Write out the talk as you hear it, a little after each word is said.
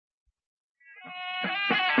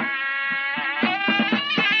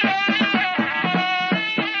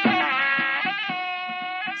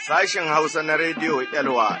Sashen Hausa na Rediyo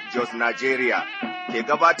Elwa Jos Nigeria ke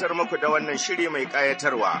gabatar muku da wannan shiri mai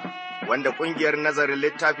ƙayatarwa, wanda ƙungiyar nazarin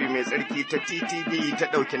littafi mai tsarki ta TTV ta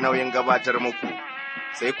ɗauki nauyin gabatar muku.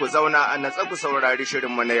 Sai ku zauna a natsa ku saurari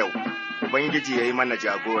shirinmu na yau, Ubangiji ya yi mana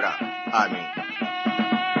jagora. Amin.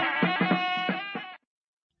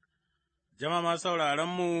 Jama'a masu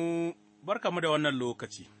sauraronmu, barkamu da wannan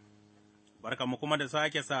lokaci, barkamu kuma da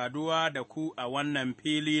sake saduwa da ku a wannan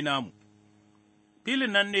fili namu.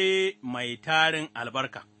 Filin nan ne mai tarin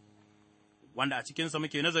albarka, wanda a cikinsa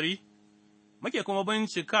muke nazari, muke kuma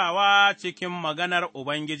bincikawa cikin maganar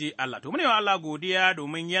Ubangiji Allah. To, mune wa Allah godiya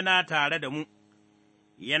domin yana tare da mu,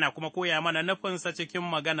 yana kuma koya mana nufinsa cikin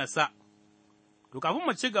maganarsa. To, kafin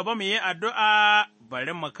mu ci gaba mu yi addu'a,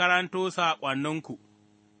 bari mu karanto saƙonninku.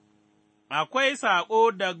 Akwai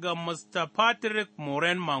saƙo daga Mr. Patrick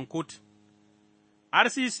Moren Mankut,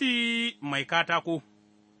 RCC mai katako,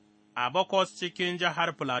 a Bokos cikin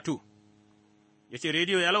jihar Filato, ya ce,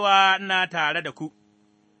 Rediyo Yalwa na tare da ku,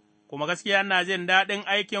 kuma gaskiya na jin daɗin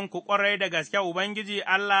aikinku ƙwarai da gaske Ubangiji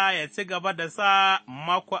Allah ya ci gaba da sa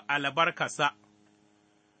maku albarkasa.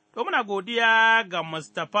 To, muna godiya ga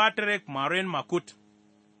Mr. Patrick Moren Makut,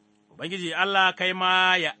 Ubangiji Allah kai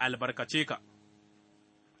ma ya albarkace ka.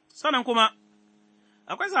 Sannan kuma,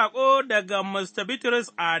 akwai saƙo daga Mr.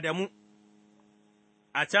 Bitrus Adamu,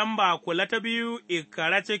 a can ba kula ta biyu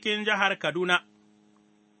Ikara cikin jihar Kaduna,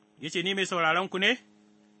 ya ce, Ni mai sauraronku ne,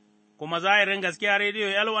 kuma zahirin gaskiya Rediyo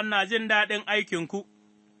Yalwan na jin daɗin aikinku,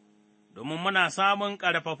 domin muna samun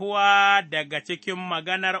ƙarfafuwa daga cikin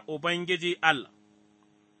maganar Ubangiji Allah.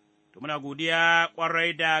 To, muna godiya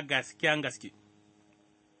ƙwarai da gasken gaske.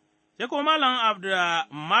 Sai kuma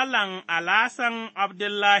Malam Alasan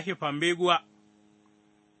Abdullahi Fambeguwa,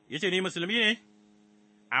 ya ce, Ni musulmi ne,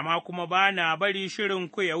 amma kuma ba na bari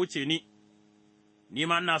shirinku ya wuce ni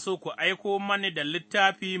ma ina so ku aiko mani da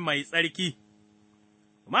littafi mai tsarki.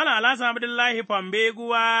 Malam Alasan Abdullahi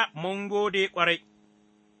Fambeguwa mun gode ƙwarai,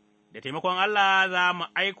 da taimakon Allah za mu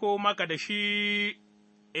aiko maka da shi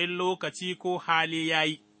in lokaci ko hali ya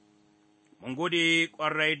yi, mun gode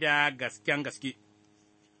ƙwarai da gasken gaske.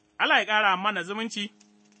 Allah ya ƙara mana zumunci,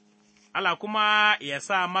 Allah kuma ya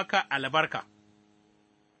sa maka albarka.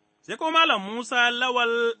 Sai kuma Malam Musa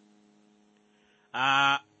Lawal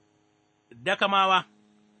a Dakamawa,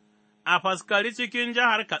 a Faskari cikin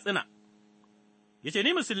jihar Katsina, ya ce,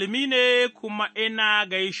 Ni musulmi ne kuma ina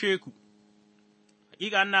gaishe ku,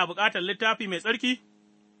 hakika ina bukatar littafi mai tsarki,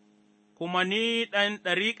 kuma ni ɗan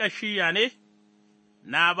ɗariƙa shiya ne,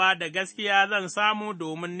 na ba da gaskiya zan samu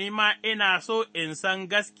domin nima ina so in san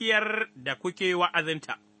gaskiyar da kuke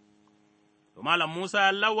wa'azinta. Malam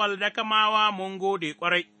Musa Lawal Dakamawa mun gode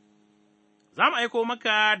ƙwarai, za mu aiko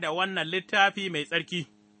maka da wannan littafi mai tsarki,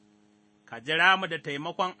 ka jira mu da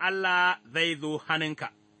taimakon Allah zai zo hannunka.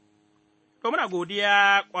 To, muna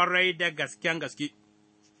godiya ƙwarai da gasken gaske.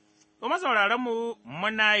 To, masauraranmu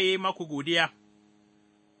muna yi maku godiya.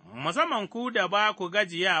 Musamman ku da ba ku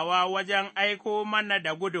gajiyawa wajen aiko mana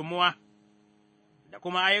da gudunmuwa, da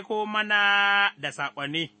kuma aiko mana da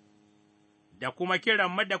saƙonni, da kuma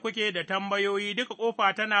kiranmu da kuke da tambayoyi duka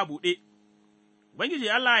ƙofa tana buɗe. Ubangiji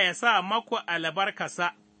Allah ya sa maku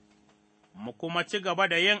albarkasa, mu kuma ci gaba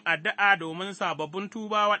da yin addu'a domin sababbin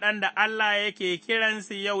tuba waɗanda Allah yake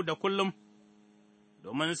kiransu yau da kullum,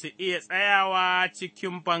 domin su iya tsayawa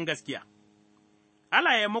cikin bangaskiya.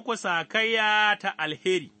 Allah ya muku sakayya ta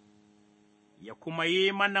alheri. Ya kuma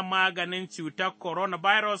yi mana maganin cutar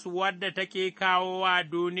coronavirus wadda take kawo wa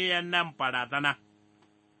duniyan nan barazana.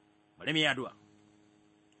 Bari mu yi addu'a.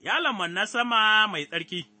 Ya Allahnmu na sama mai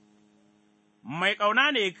tsarki, mai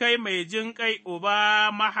ƙauna ne kai mai jin ƙai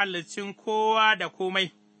Uba mahalicin kowa da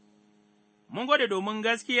komai, mun gode domin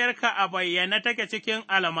gaskiyarka a bayyana take cikin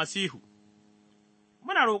almasihu.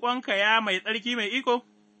 Muna roƙonka ya mai tsarki mai iko,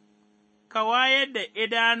 ka wayar da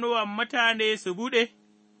idanuwan mutane su buɗe,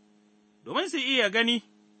 domin su iya gani,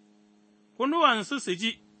 kunnuwansu su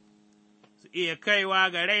ji, su iya kaiwa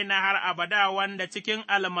ga raina har abada wanda cikin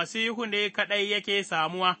almasihu ne kaɗai yake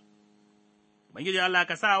samuwa. Ubangiji Allah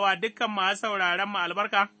ka sa wa dukkan masu sauraron mu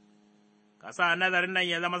albarka, ka sa nazarin nan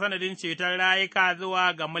ya zama sanadin ceton rayuka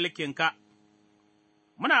zuwa ga mulkinka.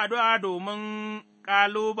 Muna addu'a domin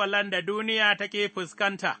ƙalubalen da duniya take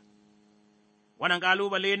fuskanta, wannan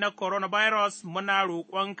ƙalubale na coronavirus muna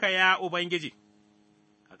roƙonka ya Ubangiji.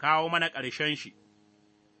 Kawo mana ƙarshen shi,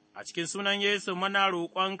 a cikin sunan Yesu muna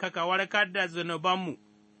roƙonka ka warkar da zunubanmu,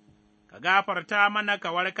 ka gafarta mana ka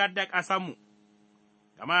warkar da ƙasanmu,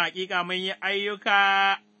 gama hakika mun yi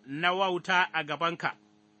ayyuka na wauta a gabanka,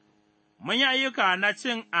 mun yi ayyuka na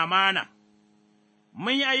cin amana,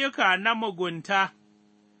 mun yi ayyuka na mugunta,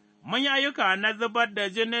 mun yi ayyuka na zubar da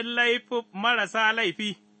jinin marasa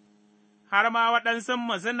laifi, har ma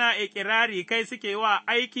waɗansunmu suna ikirari kai suke wa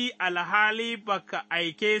aiki alhali baka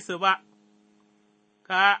aike su ba,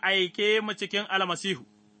 ka aike mu cikin almasihu,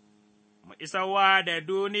 mu isawa da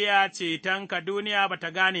duniya cetonka duniya ba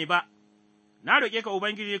ta gane ba. Na roƙe ka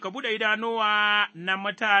Ubangiji ka buɗe idanuwa na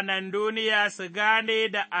mutanen duniya su gane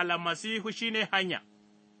da almasihu shi ne hanya,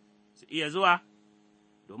 su iya zuwa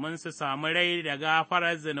domin su sami rai da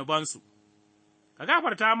gafarar zunubansu. Ka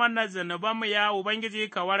gafarta mana zunubanmu ya Ubangiji,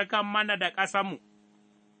 ka warkar mana da ƙasanmu,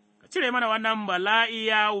 ka cire mana wannan bala'i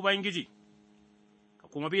ya Ubangiji, ka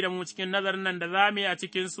kuma bi da mu cikin nazarin nan da za mu yi a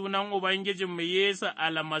cikin sunan Ubangijinmu Yesu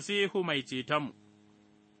almasihu mai cetonmu.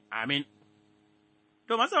 Amin.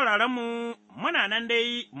 To, masauraranmu, muna nan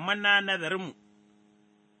dai muna nazarinmu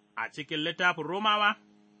a cikin littafin Romawa,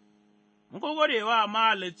 mun gode wa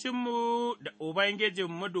Mahalicinmu da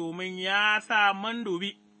Ubangijinmu domin ya sa mun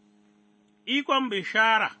dubi ikon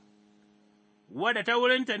bishara, wadda ta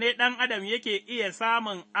wurinta ne ɗan adam yake iya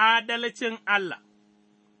samun adalcin Allah,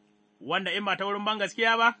 wanda in ba ta wurin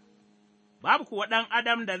bangaskiya ba, babu kuwa ɗan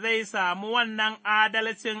adam da zai samu wannan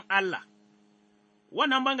adalcin Allah,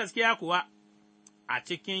 wannan bangaskiya kuwa a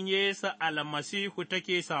cikin Yesu almasihu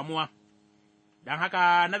take samuwa, don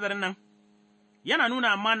haka nazarin nan yana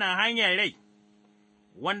nuna mana hanyar rai,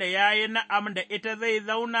 wanda ya yi na'am da ita zai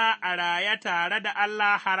zauna a raye tare da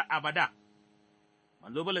Allah har abada.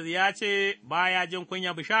 Manzo Bulus ya ce, baya jin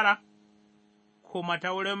kunya bishara, kuma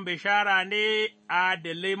ta wurin bishara ne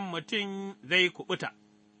adalin mutum zai kuɓuta,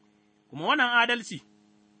 kuma wannan adalci,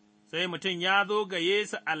 sai mutum ya zo ga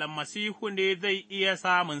Yesu almasihu ne zai iya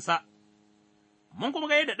samunsa. Mun kuma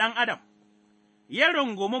ga yadda ɗan Adam ya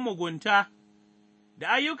rungumi mugunta da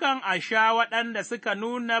ayyukan asha waɗanda suka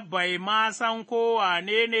nuna bai ma san ko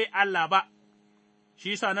wane ne Allah ba,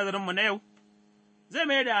 shi sa nazarinmu na yau, zai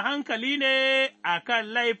mai da hankali ne a kan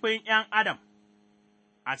laifin ’yan Adam,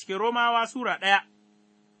 a cikin Romawa Sura 1,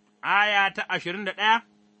 aya ta 21,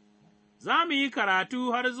 za mu yi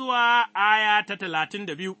karatu har zuwa aya ta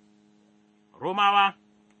 32, Romawa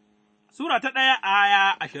Sura ta 1,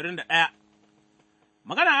 aya 21.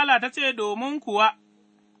 Maganar Allah ta ce, domin kuwa,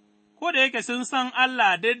 ko da yake sun san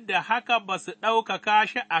Allah duk da haka ba su ɗaukaka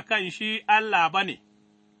shi a kan shi Allah ba ne,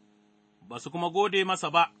 ba su kuma gode masa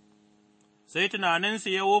ba, sai tunaninsu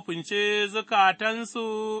ya wofince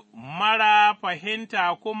zukatansu mara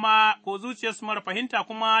fahimta kuma, ko zuciyarsu mara fahimta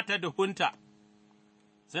kuma ta duhunta,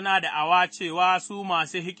 suna da awa cewa su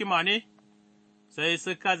masu hikima ne, sai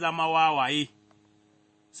suka zama wawaye.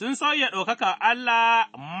 Sun sauya ɗaukaka Allah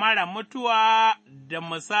mara mutuwa da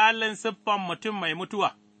misalin siffan mutum mai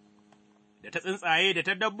mutuwa, da ta tsuntsaye da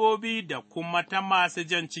ta dabbobi da kuma ta masu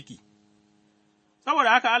jan ciki. Saboda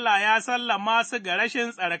haka Allah ya sallama su ga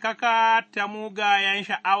rashin tsarkaka ta mugayen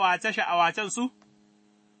sha'awace-sha'awacensu,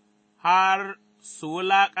 har su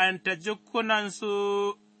wulaƙanta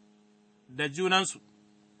jikunansu da junansu,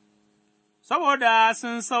 saboda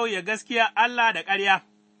sun sauya gaskiya Allah da ƙarya.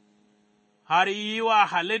 Har yi wa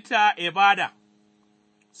halitta ibada,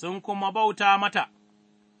 sun kuma bauta mata,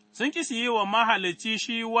 sun ƙi su yi wa mahalicci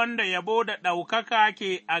shi wanda yabo da ɗaukaka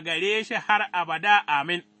ke a gare shi har abada,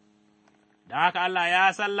 amin. Da haka Allah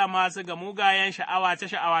ya sallama su ga mugayen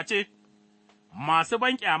sha'awace-sha'awace, masu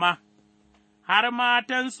banƙyama, har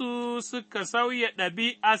matansu suka sauya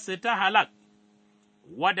ɗabi'arsu ta halak,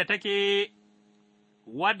 wadda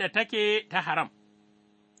take ta haram,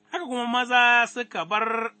 haka kuma maza suka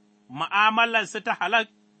bar ma'amalarsu ta halak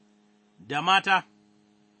da mata,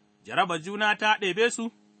 jaraba juna ta ɗebe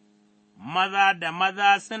su, maza da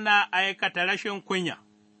maza suna aikata rashin kunya,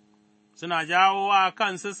 suna jawo wa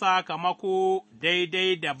kansu sakamako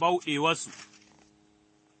daidai da bauɗewarsu,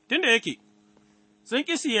 tunda yake sun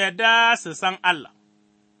ƙi su yarda su san Allah,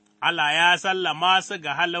 Allah ya sallama su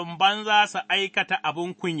ga halin banza su aikata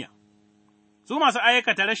abin kunya, su masu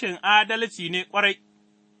aikata rashin adalci ne ƙwarai.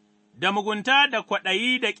 Da mugunta da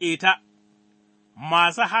kwaɗayi da ƙeta,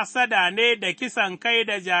 masu hasada ne da kisan kai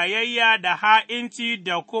da jayayya da ha'inci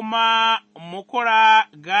da kuma mukura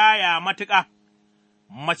gaya matuƙa,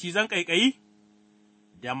 macizan ƙaiƙayi,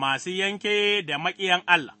 da masu yanke da maƙiyan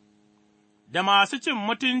Allah, da masu cin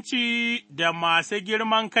mutunci da masu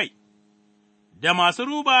girman kai, da masu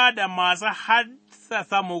ruba da masu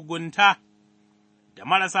hassasa mugunta, da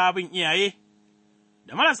marasa bin iyaye.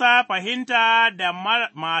 Da marasa fahimta da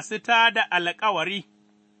masu tā da alkawari,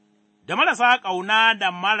 da marasa ƙauna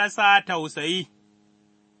da marasa tausayi,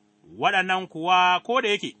 waɗannan kuwa ko da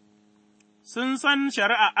yake sun san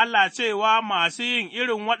shari'a Allah cewa masu yin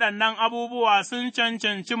irin waɗannan abubuwa sun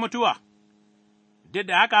cancanci mutuwa, duk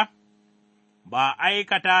da haka ba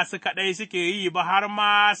aikata su kaɗai suke yi ba har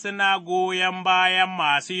ma suna goyon bayan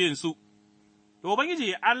masu yin su. To,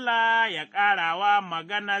 Ubangiji Allah ya ƙarawa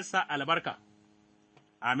maganarsa albarka,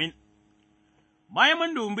 amin. Bayan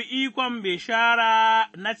mun dubi ikon bishara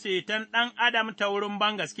na ceton ɗan Adam ta wurin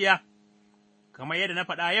bangaskiya, kamar yadda na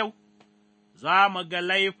faɗa yau, za mu ga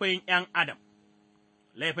laifin ’yan Adam,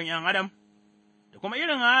 da kuma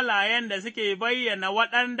irin halayen da suke bayyana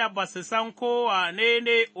waɗanda ba su san kowane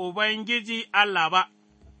ne Ubangiji Allah ba,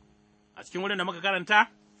 a cikin wurin da muka karanta,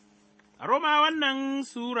 a Roma wannan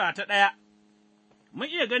Sura ta 1, mun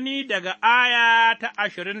iya gani daga aya ta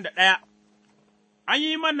 21, an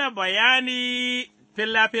yi mana bayani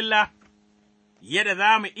filla-filla, yadda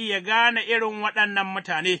za mu iya gane irin waɗannan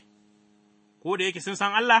mutane, ko da yake sun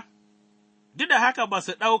san Allah, duk da haka ba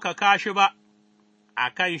su ɗaukaka shi ba, a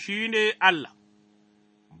kan shi ne Allah,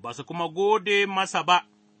 ba su kuma gode masa ba,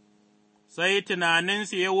 sai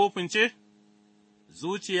tunaninsu ya wofince,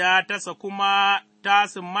 zuciya tasa kuma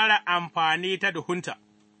tasu mara amfani ta duhunta.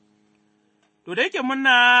 To, da yake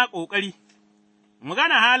muna ƙoƙari, mu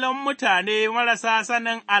gane halin mutane marasa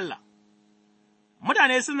sanin Allah,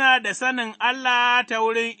 mutane suna da sanin Allah ta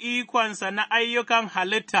wurin ikonsa na ayyukan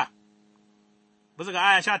halitta, bisa ga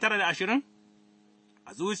aya 19 da 20,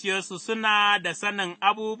 a zuciyarsu suna da sanin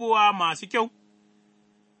abubuwa masu kyau,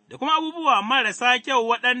 da kuma abubuwa marasa kyau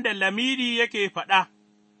waɗanda lamiri yake faɗa,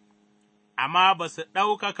 amma ba su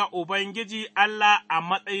ɗaukaka Ubangiji Allah a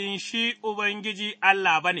matsayin shi Ubangiji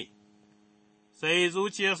Allah ba ne, sai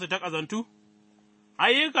zuciyarsu ta ƙazantu,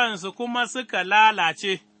 ayyukansu kuma suka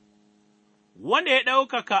lalace, wanda ya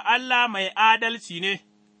ɗaukaka Allah mai adalci ne,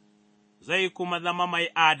 zai kuma zama mai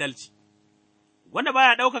adalci. Wanda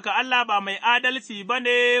baya ɗaukaka Allah ba mai adalci ba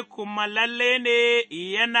ne, kuma lalle ne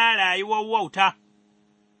yana rayuwar wauta,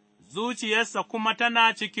 zuciyarsa kuma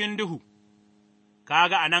tana cikin duhu,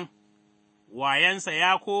 kaga a nan, wayansa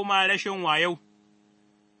ya koma rashin wayau,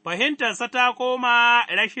 fahimtarsa ta koma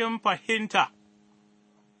rashin fahimta,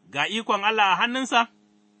 ga ikon Allah a hannunsa,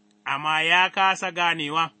 amma ya kasa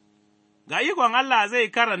ganewa, ga ikon Allah zai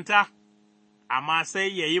karanta, amma sai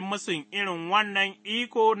ya yi musun irin wannan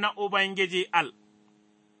iko na Ubangiji Al.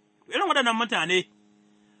 Irin waɗannan mutane,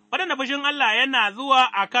 waɗanda fushin Allah yana zuwa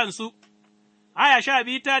a kansu, aya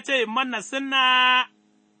 12 ta ce mana suna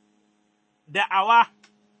da'awa,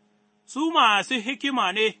 su masu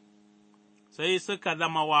hikima ne, sai suka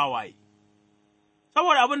zama wawaye,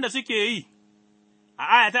 saboda abin da suke yi, a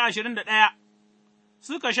aya ta 21,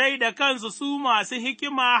 suka shaida kansu su masu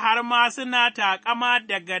hikima har ma suna taƙama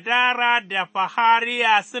da gadara da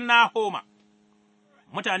fahariya suna homa,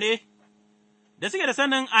 mutane da suke da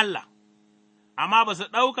sanin Allah, amma ba su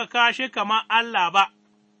ɗaukaka shi kamar Allah ba,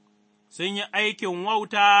 sun yi aikin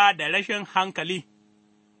wauta da rashin hankali,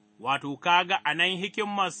 wato, kaga a nan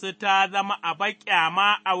hikimarsu ta zama a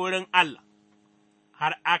baƙyama a wurin Allah,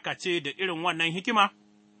 har aka ce da irin wannan hikima,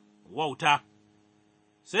 wauta.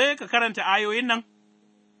 Sai ka karanta ayoyin nan,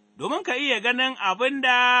 domin ka iya ganin abin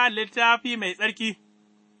da littafi mai tsarki,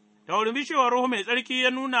 ta wurin bishewar Ruhu mai tsarki ya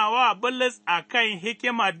nuna wa Bulus a kan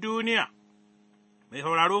hikimar duniya. Mai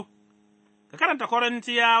sauraro, ka karanta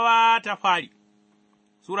Korintiyawa ta fari,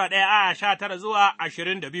 Sura 1 aya 19 zuwa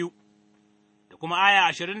 22, da kuma aya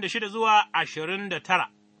 26 zuwa 29,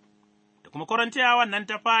 da kuma Korintiyawan nan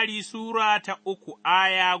ta fari Sura ta 3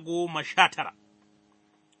 aya 19.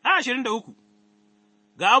 Aya 23,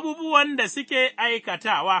 ga abubuwan da suke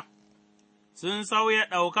aikatawa, sun sauya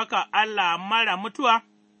ɗaukaka Allah mara mutuwa,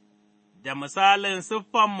 da misalin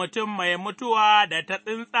siffan mutum mai mutuwa da ta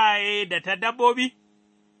tsuntsaye da ta dabbobi,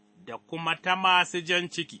 da kuma ta masu jan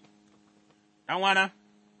ciki. ’Yan'wana,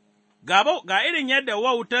 ga irin yadda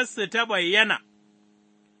wautarsu ta bayyana,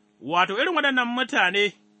 wato, irin waɗannan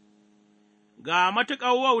mutane, ga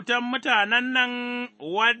matuƙar wautan mutanen nan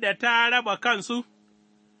wadda ta raba kansu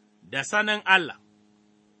da sanin Allah.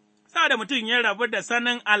 Sa da mutum ya rabu da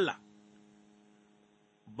sanin Allah,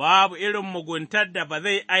 babu irin muguntar da ba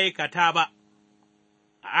zai aikata ba,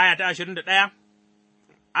 a aya ta 21,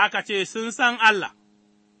 aka ce sun san Allah,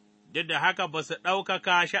 duk da haka ba su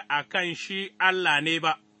ɗaukaka shi a kan shi Allah ne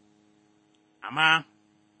ba, amma,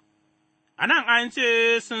 a nan an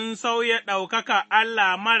ce sun sauya ɗaukaka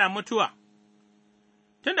Allah mara mutuwa,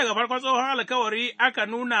 tun daga farkon tsohon alkawari aka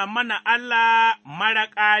nuna mana Allah mara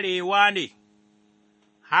ƙarewa ne.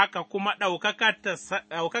 Haka kuma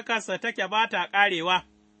ɗaukakarsa take ba ta ƙarewa,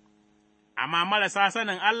 amma marasa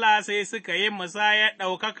sanin Allah sai suka yi musayar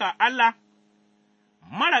ɗaukaka Allah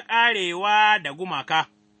mara ƙarewa da gumaka,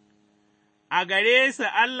 a gare su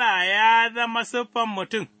Allah ya zama siffan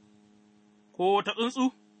mutum, ko ta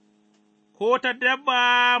tsuntsu, ko ta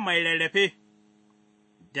dabba mai rarrafe,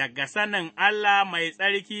 daga sanin Allah mai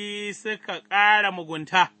tsarki suka ƙara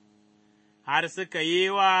mugunta, har suka yi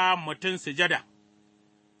wa mutum sujada,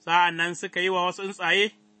 sa'an nan suka yi wa wasu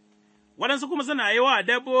tsuntsaye, waɗansu kuma suna yi wa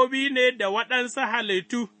dabbobi ne da waɗansu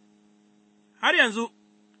halittu, har yanzu,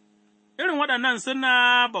 irin waɗannan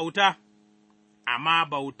suna bauta, amma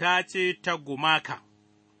bauta ce ta gumaka,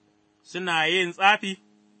 suna yin tsafi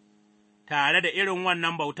tare da irin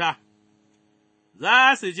wannan bauta,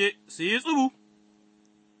 za su je su yi tsubu,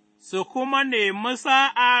 su kuma nemi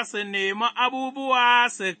sa'a su nemi abubuwa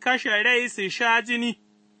su kashe rai su sha jini,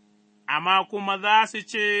 amma kuma za su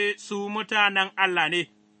ce su mutanen Allah ne.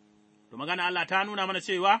 To magana Allah ta nuna mana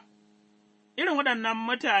cewa, irin waɗannan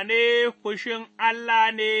mutane fushin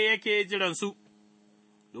Allah ne yake jiransu,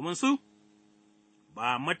 domin su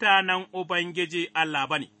ba mutanen Ubangiji Allah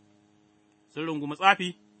ba ne, sun rungumi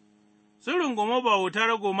tsafi, sun rungumi bautar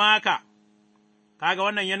gumaka, kaga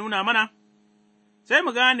wannan ya nuna mana, sai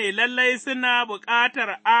mu gane lallai suna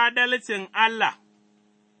buƙatar adalcin Allah,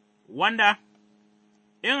 wanda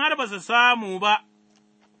in har ba su samu ba,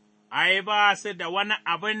 ai, ba su da wani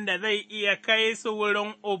abin da zai iya kai su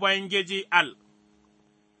wurin Ubangiji Al.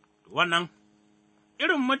 Wannan,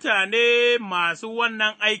 irin mutane masu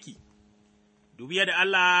wannan aiki, dubi yadda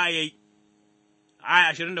Allah ya yi,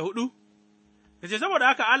 aya 24, ta ce, saboda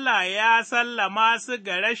haka Allah ya sallama su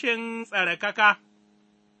ga rashin tsarkaka,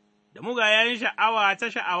 da mugayen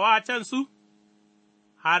sha'awacensu,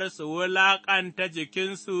 har su wulaƙanta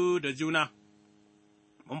jikinsu da juna.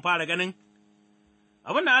 Mun fara ganin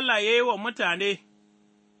abin da Allah ya yi wa mutane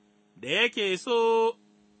da yake so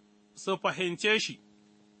su fahimce shi,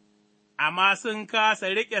 amma sun kasa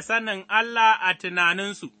riƙe sanin Allah a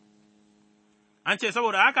tunaninsu. An ce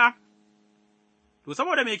saboda haka, to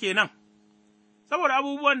saboda me kenan? Saboda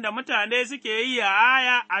abubuwan da mutane suke yi a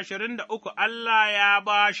aya 23 Allah ya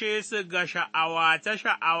bashe su ga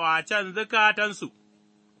sha'awace-sha'awacen zukatansu,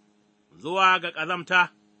 zuwa ga ƙazamta,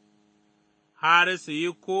 har su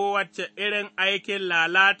yi kowace irin aikin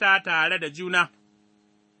lalata tare da juna,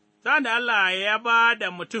 sa'an da Allah ya ba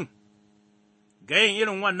da mutum ga yin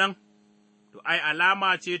irin wannan, to, ai,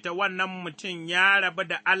 alama ce ta wannan mutum ya rabu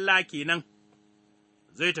da Allah kenan,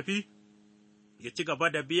 zai tafi, ya ci gaba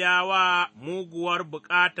da biya wa muguwar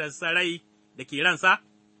bukatar sarai da ke ransa,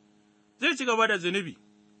 zai ci gaba da zunubi,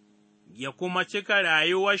 ya kuma cika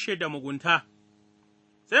rayuwar shi da mugunta.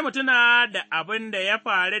 Sai mu tuna da abin da ya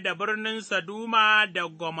faru da birnin Saduma da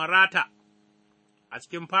Gomorrata a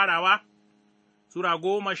cikin farawa, Sura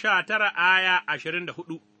 19 aya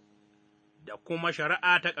 24, da kuma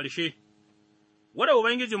shari'a ta ƙarshe, wadda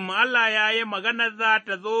Ubangijinmu Allah ya yi maganar za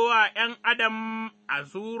ta zo wa ’yan Adam a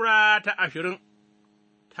Sura ta 20,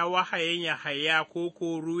 ta wahayin Yahaya ko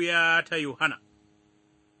ruya ta Yohana.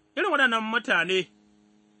 Irin waɗannan mutane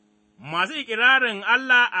masu ikirarin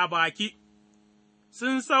Allah a baki,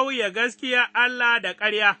 sun sauya gaskiya Allah da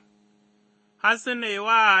ƙarya, har suna yi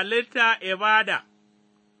wa halitta ibada,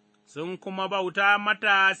 sun kuma bauta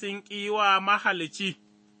mata sun ƙi wa Mahalicci,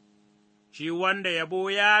 shi wanda yabo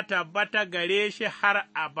ya tabbata gare shi har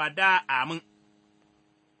abada amin.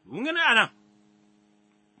 Mun a nan,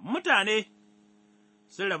 mutane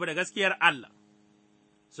sun rabu da gaskiyar Allah,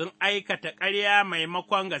 sun aikata ƙarya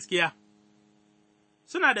maimakon gaskiya,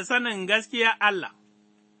 suna da sanin gaskiya Allah.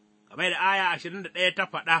 Kamar da aya 21 ta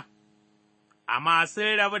faɗa, amma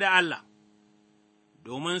sun rabu da Allah,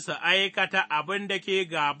 domin su aikata abin da ke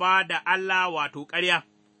gaba da Allah wato ƙarya,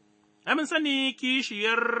 amin sani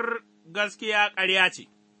kishiyar gaskiya ƙarya ce,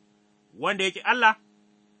 wanda yake Allah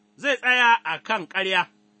zai tsaya a kan ƙarya,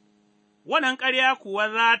 wannan ƙarya kuwa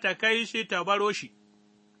za ta kai shi ta baro shi,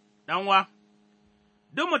 ɗanwa,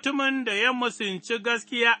 duk mutumin da ya musunci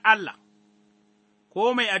gaskiya Allah,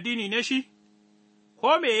 ko mai addini ne shi,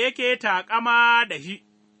 ko me yake taƙama da shi,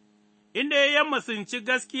 inda ya musunci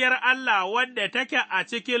gaskiyar Allah wadda take a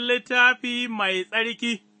cikin littafi mai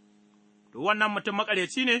tsarki, to wannan mutum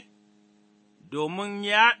maƙaryaci ne, domin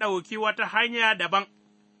ya ɗauki wata hanya daban,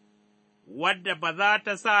 wadda ba za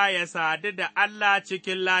ta sa ya sadu da Allah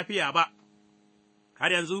cikin lafiya ba. Har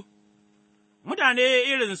yanzu, mutane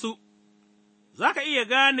irinsu, za ka iya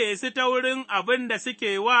gane su ta wurin abin da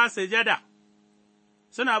suke wa sujada.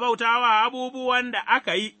 Suna bautawa abubuwan da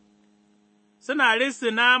aka yi, suna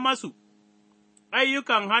rissina masu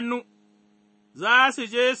ayyukan hannu, za su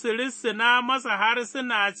je su rissina masa har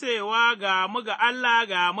suna cewa ga mu ga Allah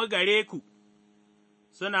ga mu gare ku,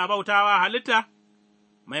 suna bautawa halitta,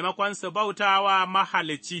 maimakon su bautawa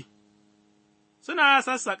Mahalicci, suna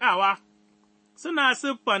sassaƙawa, suna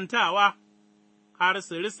siffantawa, har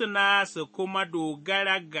su rissina su kuma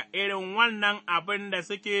dogara ga irin wannan abin da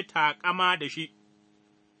suke taƙama da shi.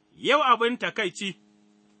 Yau abin takaici,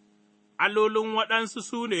 allolin waɗansu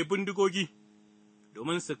su ne bindigogi,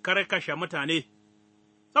 domin su karkashe mutane,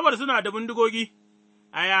 saboda suna da bindigogi,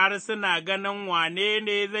 har suna ganin wane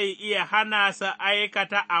ne zai iya hana su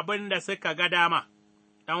aikata abin da suka ga dama,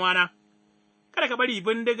 ɗanwana, kada ka bari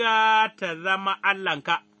bindiga ta zama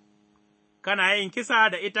Allahnka, kana yin kisa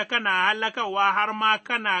da ita kana hallakawa har ma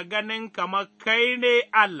kana ganin kamar kai ne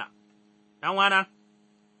Allah, ɗanwana,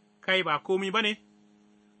 kai ba komi ba ne,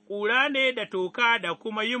 ƙura ne da toka da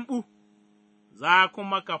kuma yimɓu, za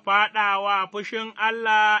kuma ka faɗa wa fushin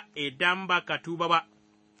Allah idan ba ka tuba ba.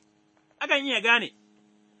 Akan iya gane,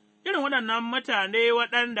 irin waɗannan mutane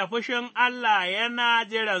waɗanda fushin Allah yana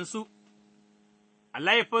jiransu, a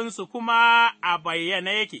laifinsu kuma a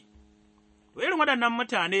bayyane yake, to irin waɗannan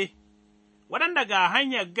mutane, waɗanda ga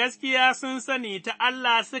hanyar gaskiya sun sani ta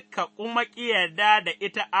Allah suka kuma ƙi yarda da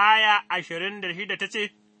ita aya 26 ta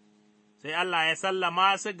ce, sai Allah ya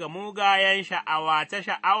sallama su ga mugayen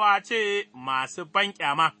sha'awace masu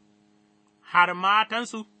banƙyama, har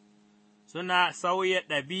matansu suna sauya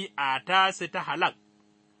ɗabi'a tasu ta halal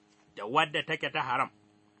da wadda take ta haram.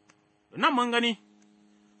 Nan mun gani,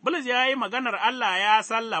 Bulus ya yi maganar Allah ya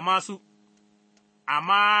sallama su,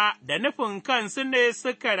 amma da nufin kansu ne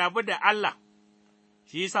suka rabu da Allah,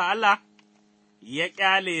 shi sa Allah ya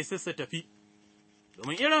ƙyale su su tafi.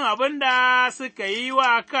 Domin irin abin da suka yi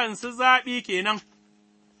wa kansu zaɓi kenan,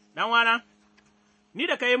 ɗanwana, ni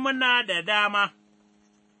da kai muna da dama,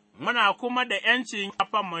 muna kuma da ’yancin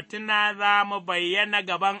kafan mutuna za mu bayyana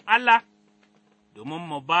gaban Allah, domin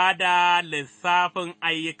mu ba da lissafin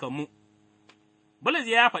ayyukanmu. Bulus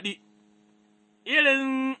ya faɗi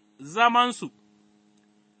irin zamansu,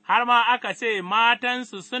 har ma aka ce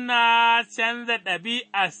matansu suna canza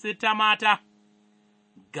ɗabi'arsu ta mata.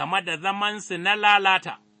 Game da zamansu na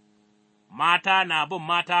lalata, mata na bin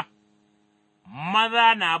mata,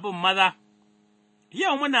 maza na bin maza,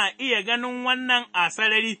 yau muna iya ganin wannan a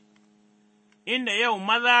sarari, inda yau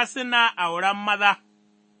maza suna auren maza,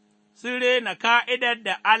 sun rena ka'idar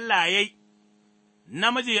da Allah ya yi,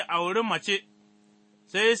 namiji auri mace,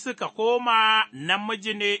 sai suka koma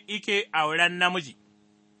namiji ne ike auren namiji,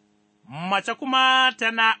 mace kuma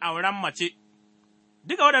tana auren mace.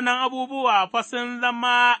 Duka waɗannan abubuwa fa sun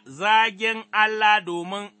zama zagin Allah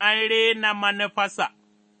domin an rena manufarsa,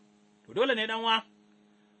 to dole ne ɗanwa,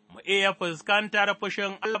 mu iya fuskantar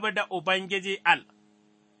fushin Allah da Ubangiji Allah,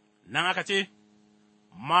 nan aka ce,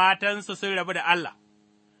 matansu sun rabu da Allah,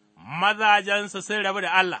 mazajensu sun rabu da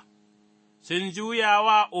Allah, sun juya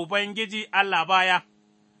wa Ubangiji Allah baya,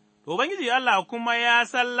 to Ubangiji Allah kuma ya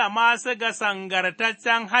sallama su ga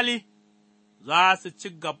sangartaccen hali. Za su ci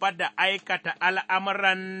gaba da aikata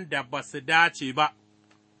al'amuran da ba su dace ba.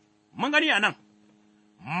 Mun gani a nan,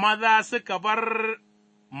 maza suka bar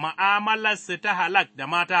ma'amalarsu ta halak da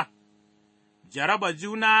mata, jaraba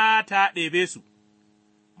juna ta ɗebe su,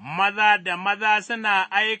 maza da maza suna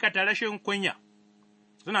aikata rashin kunya,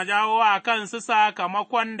 suna jawo a kansu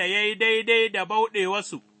sakamakon da ya yi daidai da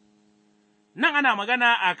bauɗewarsu. Nan ana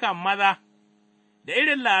magana a kan maza, da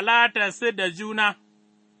irin lalatarsu da juna.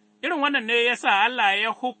 Irin wannan ne ya sa Allah ya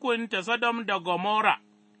hukunta Sodom da Gomorra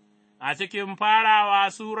a cikin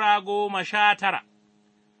farawa Sura 19,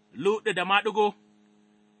 Luɗu da Maɗigo,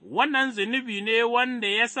 wannan zunubi ne wanda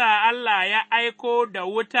ya sa Allah ya aiko da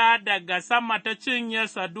wuta daga sama ta cinye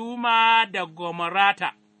Saduma da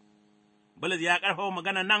Gomorrata. Bulus ya ƙarfafa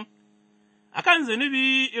magana nan a kan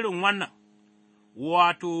zunubi irin wannan,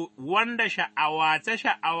 wato, wanda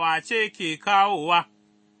sha'awace ke kawowa.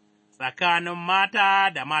 Tsakanin mata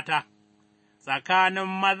da mata, tsakanin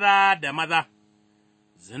maza da maza,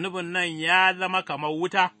 zunubin nan ya zama kamar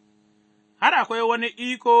wuta, har akwai wani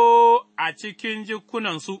iko a cikin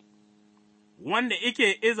jikunansu, wanda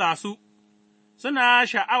ike iza su, suna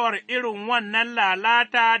sha'awar irin wannan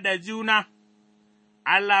lalata da juna,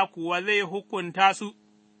 Allah kuwa zai hukunta su,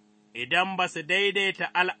 idan ba su daidaita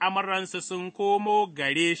al'amuransu sun komo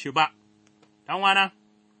gare shi ba. ’Yan'wana,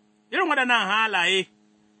 irin waɗannan halaye,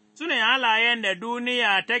 su ne halayen da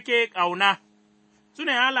duniya take ƙauna, su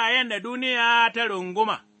ne halayen da duniya ta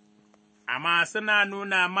runguma, amma suna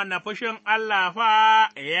nuna mana fushin Allah fa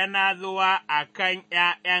yana zuwa a kan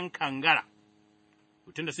 ’ya'yan kangara,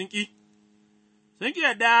 mutum da sun ƙi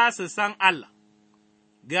yadda su san Allah,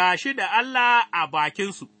 ga shi da Allah a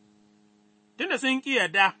bakinsu, tunda sun ƙi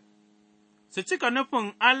yadda su cika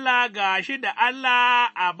nufin Allah ga shi da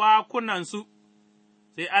Allah a bakunansu.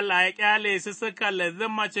 Sai Allah ya ƙyale su suka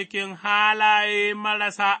lazima cikin halaye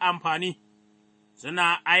marasa amfani,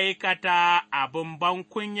 suna aikata abin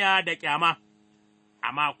bankunya da ƙyama,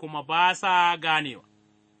 amma kuma ba sa ganewa.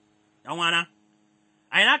 ’Yan'wana,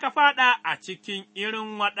 a ina ka faɗa a cikin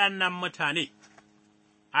irin waɗannan mutane,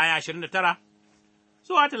 aya 29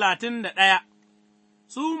 zuwa 31,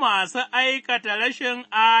 su masu aikata rashin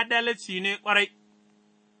adalci ne ƙwarai.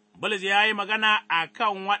 Bulus ya yi magana a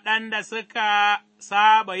kan waɗanda suka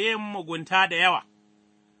saba yin mugunta da yawa,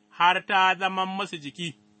 har ta zama musu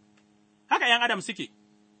jiki, haka ’yan adam suke,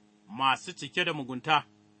 masu cike da mugunta.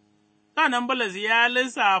 Sa'an Bulus ya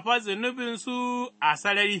lissafa zunubinsu a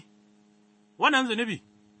sarari, wannan zunubi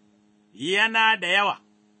yana da yawa,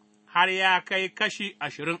 har ya kai kashi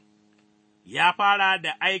 20, ya fara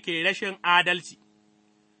da aikin rashin adalci.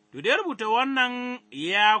 To, da ya rubuta wannan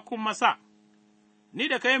ya kuma sa, ni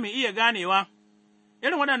da kai mu iya ganewa,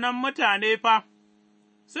 irin waɗannan mutane fa,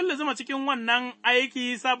 sun lizuma cikin wannan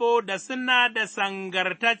aiki saboda suna da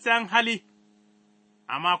sangartaccen hali,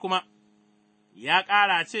 amma kuma ya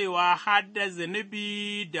ƙara cewa har da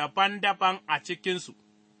zunubi daban-daban a cikinsu,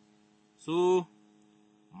 su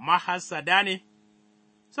mahassada ne,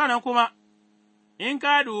 sannan kuma in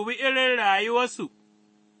ka dubi irin rayuwarsu,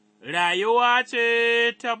 rayuwa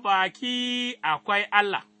ce ta baki akwai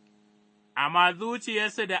Allah, amma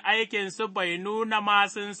zuciyarsu da aikinsu bai nuna ma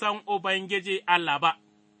sun san Ubangiji Allah ba.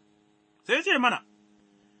 Sai ce mana,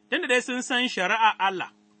 tunda dai sun san shari'a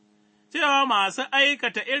Allah, cewa masu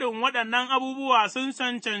aikata irin waɗannan abubuwa sun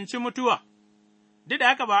cancanci mutuwa, duk da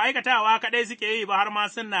haka ba aikatawa kaɗai suke yi ba har ma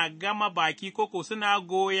suna gama baki koko suna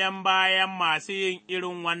goyon bayan masu yin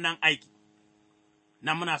irin wannan aiki.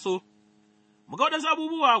 Nan muna so, mu ga waɗansu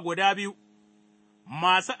abubuwa guda biyu,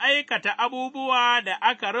 masu aikata abubuwa da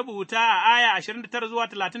aka rubuta a aya 29 zuwa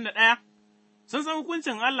 31, sun san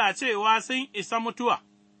hukuncin Allah cewa sun isa mutuwa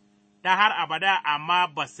ta har abada amma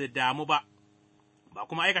ba su damu ba, ba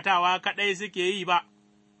kuma aikatawa kaɗai suke yi ba,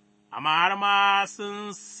 amma har ma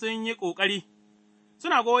sun yi ƙoƙari,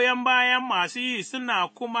 suna goyon bayan masu yi suna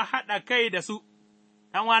kuma haɗa kai da su,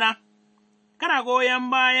 ɗanwana, kana goyon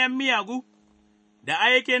bayan miyagu da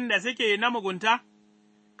aikin da suke na mugunta,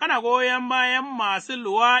 kana goyon bayan masu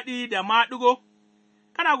luwaɗi da maɗigo,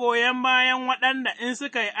 kana goyon bayan waɗanda in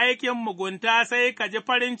suka yi aikin mugunta sai ka ji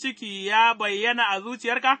farin ciki ya bayyana a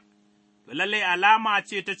zuciyarka? To, lallai alama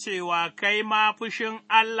ce ta cewa kai ma fushin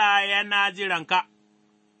Allah yana jiranka,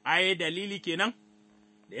 ai, dalili kenan,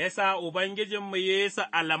 da ya sa Ubangijinmu Yesu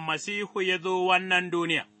almasihu ya zo wannan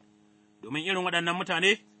duniya, domin irin waɗannan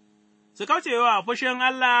mutane, su kauce wa fushin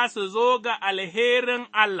Allah su zo ga alherin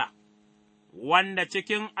Allah, wanda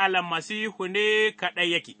cikin almasihu ne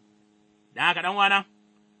kaɗai yake. Da haka ɗanwana,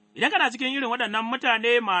 idan kana cikin irin waɗannan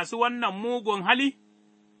mutane masu wannan mugun hali,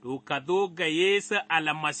 to ka zo ga Yesu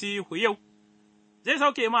almasihu yau, zai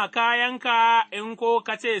sauke ma kayanka in ko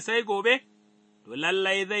ka ce sai gobe, to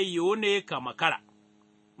lallai zai yiwu ne ka makara.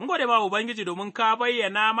 Mun gode ma Ubangiji domin ka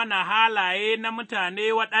bayyana mana halaye na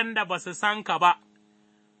mutane waɗanda ba su san ka ba.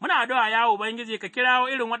 Muna addu'a ya Ubangiji ka kirawo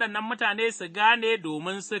irin waɗannan mutane su gane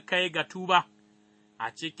domin su kai ga tuba, a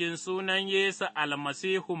cikin sunan Yesu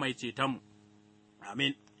almasihu mai cetonmu.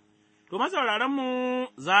 Amin. To, masauraranmu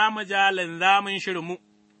za mu ja linzamin shirinmu,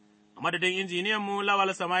 a madadin injiniyanmu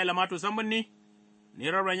Lawal Sama'ila Mato Sambunni, ni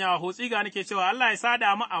Rabban Yawa Hotsiga nake cewa Allah ya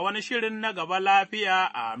sada mu a wani shirin na gaba lafiya.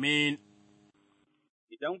 Amin.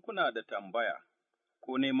 Idan kuna da tambaya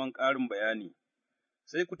ko neman ƙarin bayani,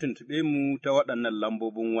 sai ku tuntuɓe mu ta waɗannan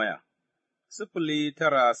lambobin waya,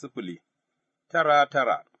 09099882827,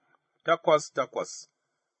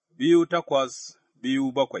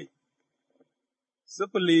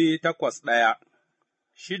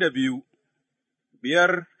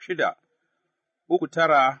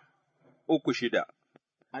 081-62-5-6-3-9-3-6.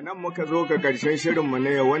 A nan muka zo ga ƙarshen shirinmu na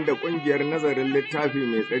yau wanda ƙungiyar nazarin littafi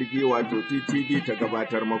mai tsarki wato TTD ta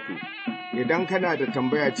gabatar maku. Idan kana da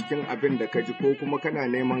tambaya cikin abin da ka ji ko kuma kana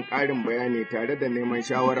neman ƙarin bayani tare da neman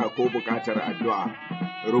shawara ko buƙatar addu'a,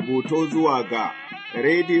 rubuto zuwa ga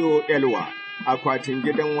Radio Elwa, akwatin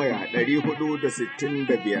gidan waya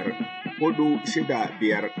 465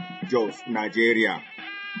 465 Jos, Najeriya.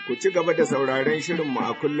 Ku ci gaba da sauraron shirinmu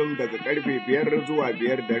a kullum daga ƙarfe 5 zuwa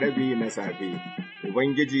 5:30 na safe.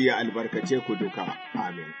 Ubangiji ya albarkace ku duka.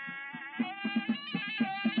 Amin.